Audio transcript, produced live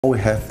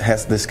always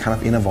has this kind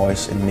of inner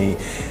voice in me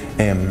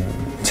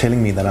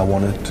telling me that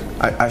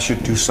I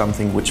should do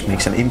something which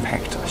makes an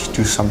impact. I should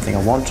do something,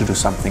 I want to do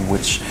something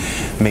which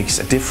makes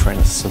a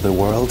difference so the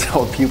world,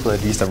 or people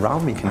at least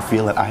around me, can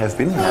feel that I have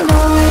been there.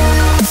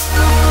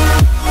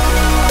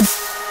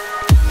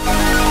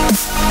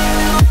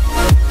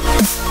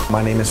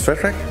 My name is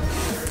Frederik.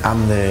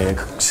 I'm the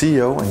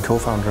CEO and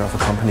co-founder of a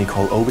company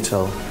called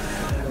Obital.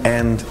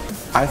 And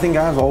I think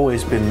I've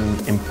always been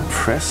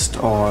impressed,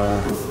 or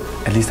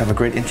at least have a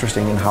great interest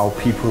in how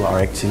people are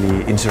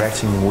actually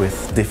interacting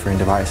with different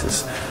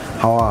devices.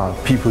 How are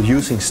people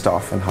using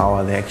stuff, and how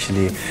are they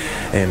actually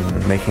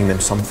making them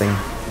something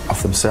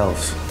of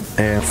themselves?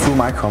 Through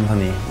my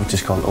company, which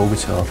is called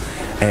Obital,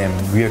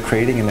 we are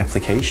creating an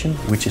application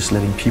which is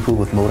letting people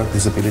with motor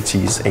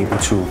disabilities able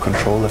to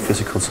control their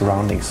physical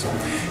surroundings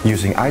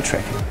using eye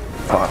tracking.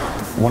 But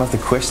one of the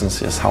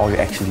questions is, how are you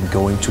actually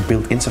going to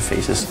build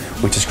interfaces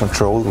which is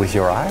controlled with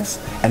your eyes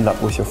and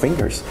not with your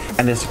fingers?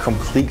 And it's a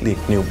completely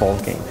new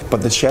ballgame.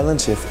 But the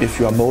challenge is, if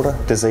you are motor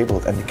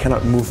disabled and you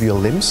cannot move your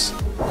limbs,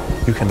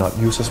 you cannot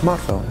use a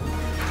smartphone.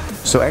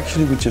 So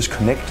actually we just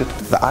connected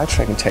the eye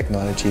tracking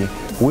technology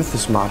with the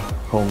smart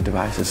home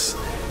devices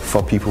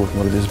for people with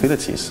motor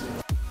disabilities.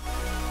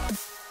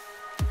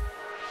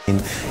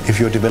 If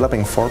you're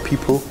developing for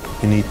people,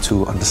 you need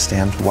to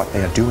understand what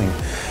they are doing.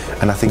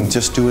 And I think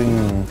just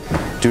doing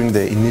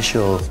the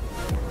initial,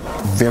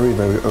 very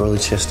early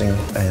testing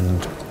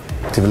and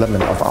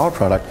development of our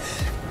product,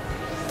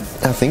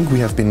 I think we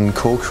have been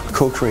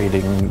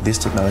co-creating this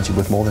technology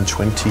with more than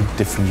 20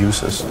 different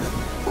users.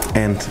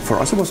 And for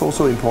us it was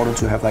also important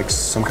to have like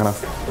some kind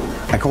of,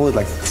 I call it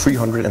like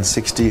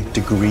 360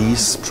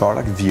 degrees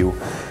product view.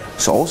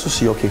 So also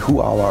see, okay, who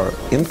are our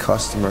end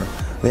customer?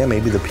 They are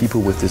maybe the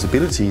people with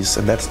disabilities,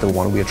 and that's the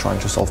one we are trying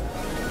to solve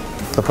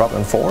the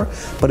problem for.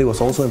 But it was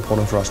also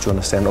important for us to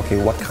understand,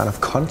 okay, what kind of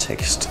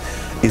context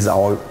is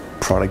our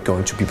product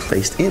going to be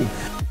placed in?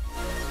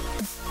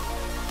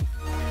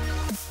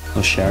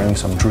 So sharing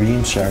some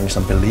dreams, sharing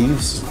some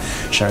beliefs,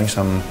 sharing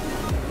some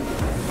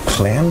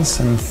plans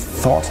and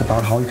thoughts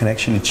about how you can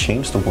actually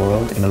change the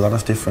world in a lot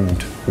of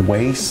different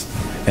ways.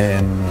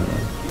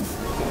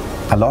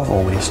 I love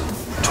always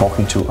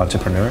talking to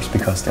entrepreneurs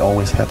because they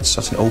always have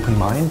such an open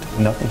mind.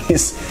 Nothing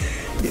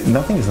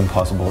is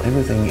impossible.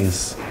 Everything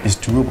is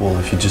doable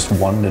if you just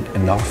want it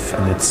enough,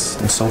 and it's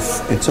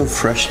so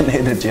fresh and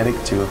energetic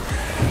to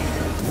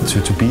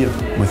be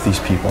with these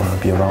people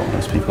and be around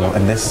these people.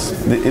 And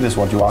it is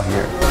what you are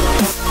here.